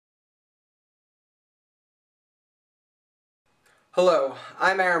Hello,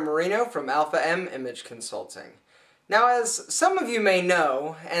 I'm Marino from Alpha M Image Consulting. Now, as some of you may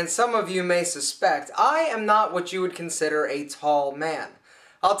know, and some of you may suspect, I am not what you would consider a tall man.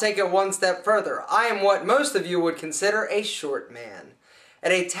 I'll take it one step further. I am what most of you would consider a short man.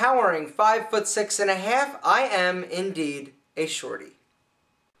 At a towering 5'6½", I am indeed a shorty.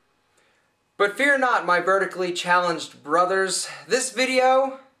 But fear not, my vertically challenged brothers. This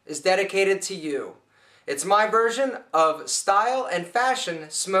video is dedicated to you. It's my version of style and fashion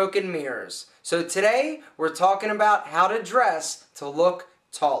smoke and mirrors. So today, we're talking about how to dress to look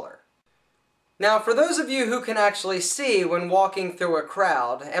taller. Now, for those of you who can actually see when walking through a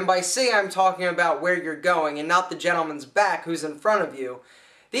crowd, and by see I'm talking about where you're going and not the gentleman's back who's in front of you,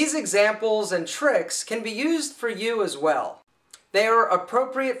 these examples and tricks can be used for you as well. They are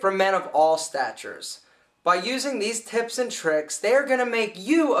appropriate for men of all statures. By using these tips and tricks, they are going to make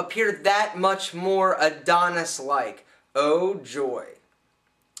you appear that much more Adonis-like. Oh joy.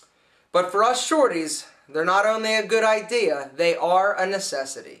 But for us shorties, they're not only a good idea, they are a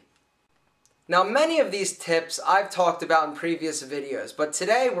necessity. Now, many of these tips I've talked about in previous videos, but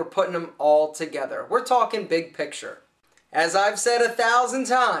today we're putting them all together. We're talking big picture. As I've said 1,000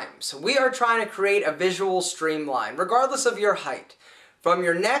 times, we are trying to create a visual streamline, regardless of your height, from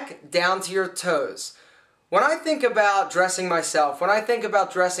your neck down to your toes. When I think about dressing myself, when I think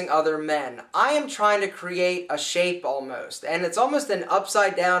about dressing other men, I am trying to create a shape almost, and it's almost an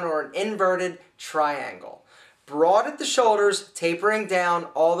upside down or an inverted triangle. Broad at the shoulders, tapering down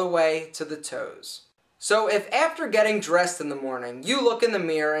all the way to the toes. So if after getting dressed in the morning, you look in the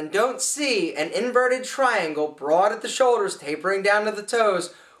mirror and don't see an inverted triangle broad at the shoulders, tapering down to the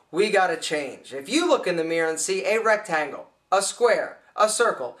toes, we gotta change. If you look in the mirror and see a rectangle, a square, a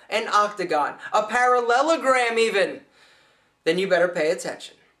circle, an octagon, a parallelogram even, then you better pay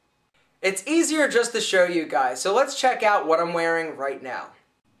attention. It's easier just to show you guys, so let's check out what I'm wearing right now.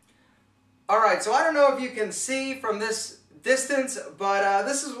 Alright, so I don't know if you can see from this distance, but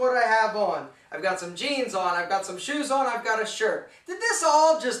this is what I have on. I've got some jeans on, I've got some shoes on, I've got a shirt. Did this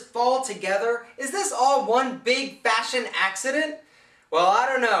all just fall together? Is this all one big fashion accident? Well, I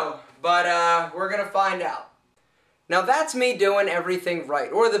don't know, but we're gonna find out. Now that's me doing everything right,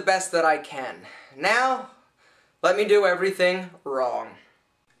 or the best that I can. Now, let me do everything wrong.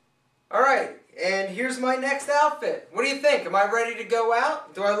 Alright, and here's my next outfit. What do you think? Am I ready to go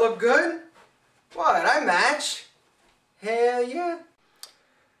out? Do I look good? What, I match? Hell yeah.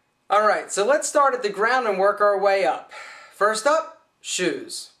 Alright, so let's start at the ground and work our way up. First up,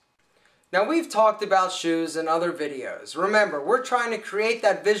 shoes. Now we've talked about shoes in other videos. Remember, we're trying to create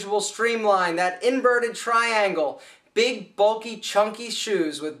that visual streamline, that inverted triangle. Big, bulky, chunky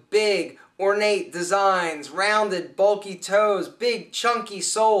shoes with big, ornate designs, rounded, bulky toes, big, chunky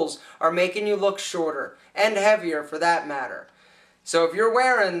soles are making you look shorter, and heavier for that matter. So if you're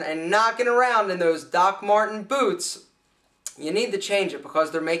wearing and knocking around in those Doc Marten boots, you need to change it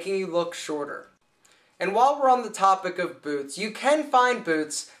because they're making you look shorter. And while we're on the topic of boots, you can find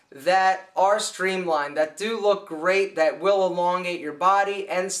boots that are streamlined, that do look great, that will elongate your body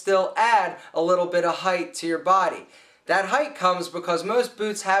and still add a little bit of height to your body. That height comes because most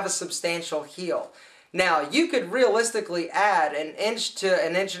boots have a substantial heel. Now, you could realistically add an inch to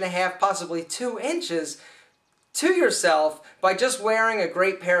an inch and a half, possibly 2 inches to yourself by just wearing a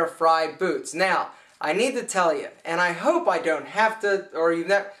great pair of fried boots. Now, I need to tell you, and I hope I don't have to, or you've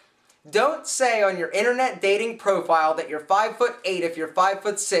never, don't say on your internet dating profile that you're 5'8" if you're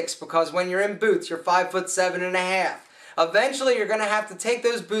 5'6", because when you're in boots, you're 5'7½". Eventually, you're going to have to take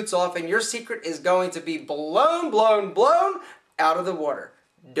those boots off, and your secret is going to be blown out of the water.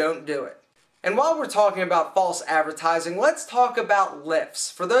 Don't do it. And while we're talking about false advertising, let's talk about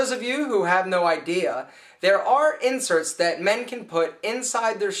lifts. For those of you who have no idea, there are inserts that men can put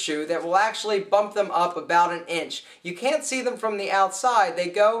inside their shoe that will actually bump them up about an inch. You can't see them from the outside. They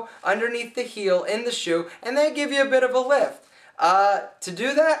go underneath the heel in the shoe, and they give you a bit of a lift. To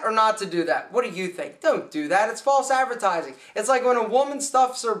do that or not to do that? What do you think? Don't do that. It's false advertising. It's like when a woman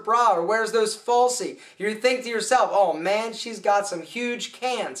stuffs her bra or wears those falsies. You think to yourself, oh man, she's got some huge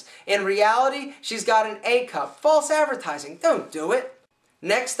cans. In reality, she's got an A cup. False advertising. Don't do it.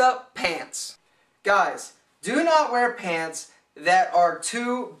 Next up, pants. Guys, do not wear pants that are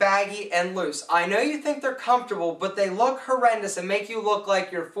too baggy and loose. I know you think they're comfortable, but they look horrendous and make you look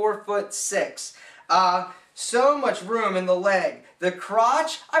like you're 4'6". So much room in the leg. The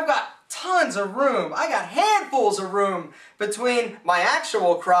crotch, I've got tons of room. I got handfuls of room between my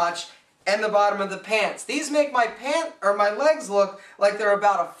actual crotch and the bottom of the pants. These make my legs look like they're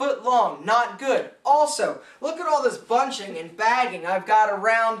about a foot long. Not good. Also, look at all this bunching and bagging I've got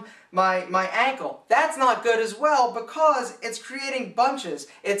around my ankle. That's not good as well because it's creating bunches.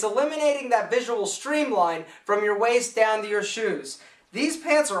 It's eliminating that visual streamline from your waist down to your shoes. These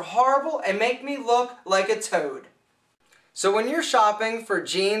pants are horrible and make me look like a toad. So when you're shopping for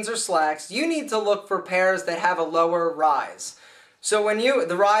jeans or slacks, you need to look for pairs that have a lower rise. So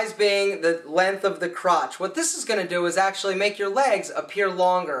the rise being the length of the crotch, what this is going to do is actually make your legs appear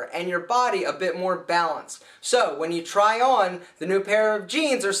longer and your body a bit more balanced. So when you try on the new pair of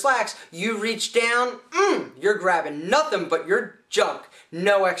jeans or slacks, you reach down, you're grabbing nothing but your junk,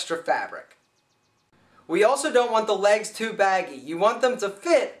 no extra fabric. We also don't want the legs too baggy. You want them to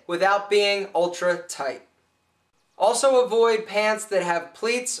fit without being ultra tight. Also avoid pants that have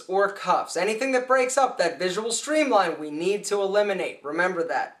pleats or cuffs. Anything that breaks up that visual streamline we need to eliminate. Remember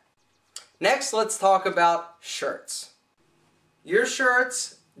that. Next, let's talk about shirts. Your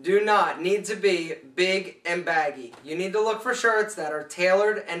shirts do not need to be big and baggy. You need to look for shirts that are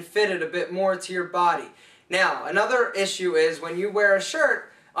tailored and fitted a bit more to your body. Now, another issue is when you wear a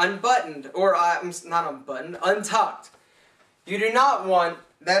shirt unbuttoned, or not unbuttoned, untucked. You do not want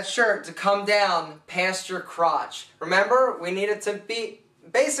that shirt to come down past your crotch. Remember, we need it to be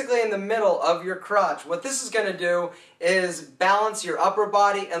basically in the middle of your crotch. What this is going to do is balance your upper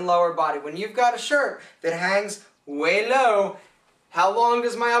body and lower body. When you've got a shirt that hangs way low, how long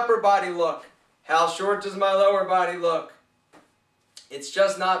does my upper body look? How short does my lower body look? It's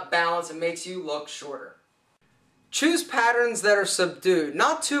just not balanced. It makes you look shorter. Choose patterns that are subdued,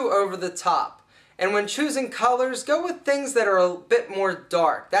 not too over the top. And when choosing colors, go with things that are a bit more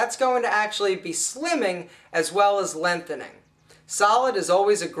dark. That's going to actually be slimming as well as lengthening. Solid is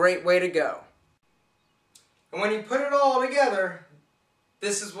always a great way to go. And when you put it all together,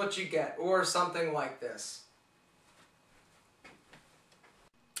 this is what you get, or something like this.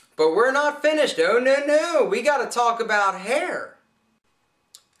 But we're not finished. Oh, no. We got to talk about hair.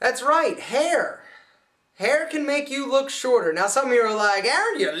 That's right, hair. Hair can make you look shorter. Now some of you are like,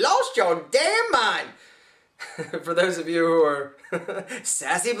 Aaron, you lost your damn mind. For those of you who are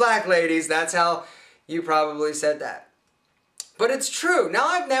sassy black ladies, that's how you probably said that. But it's true. Now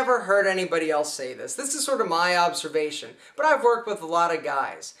I've never heard anybody else say this. This is sort of my observation. But I've worked with a lot of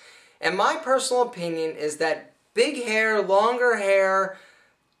guys. And my personal opinion is that big hair, longer hair,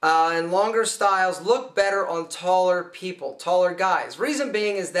 and longer styles look better on taller people, taller guys. Reason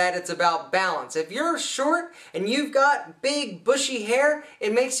being is that it's about balance. If you're short and you've got big bushy hair,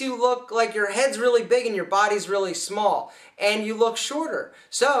 it makes you look like your head's really big and your body's really small, and you look shorter.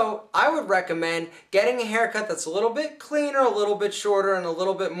 So I would recommend getting a haircut that's a little bit cleaner, a little bit shorter, and a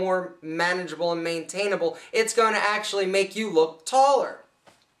little bit more manageable and maintainable. It's going to actually make you look taller.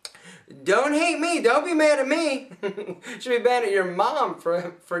 Don't hate me. Don't be mad at me. Should be mad at your mom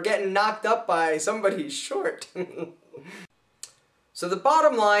for getting knocked up by somebody short. So the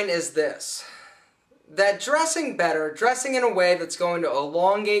bottom line is this. That dressing better, dressing in a way that's going to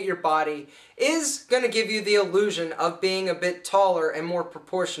elongate your body, is going to give you the illusion of being a bit taller and more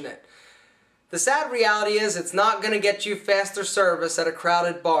proportionate. The sad reality is it's not going to get you faster service at a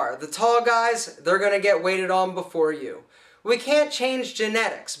crowded bar. The tall guys, they're going to get waited on before you. We can't change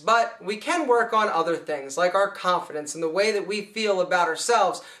genetics, but we can work on other things, like our confidence and the way that we feel about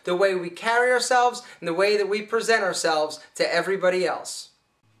ourselves, the way we carry ourselves, and the way that we present ourselves to everybody else.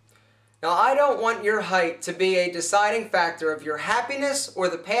 Now, I don't want your height to be a deciding factor of your happiness or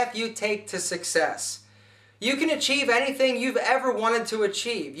the path you take to success. You can achieve anything you've ever wanted to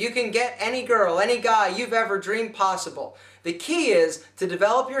achieve. You can get any girl, any guy you've ever dreamed possible. The key is to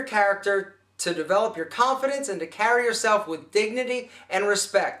develop your character, to develop your confidence, and to carry yourself with dignity and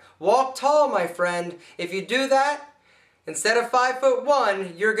respect. Walk tall, my friend. If you do that, instead of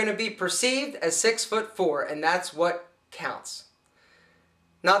 5'1", you're going to be perceived as 6'4", and that's what counts.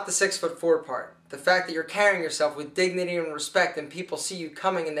 Not the 6'4" part. The fact that you're carrying yourself with dignity and respect, and people see you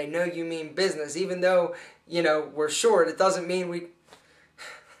coming and they know you mean business. Even though, you know, we're short, it doesn't mean we...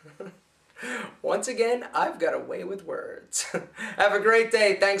 Once again, I've got a way with words. Have a great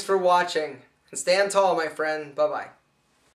day. Thanks for watching. And stand tall, my friend. Bye-bye.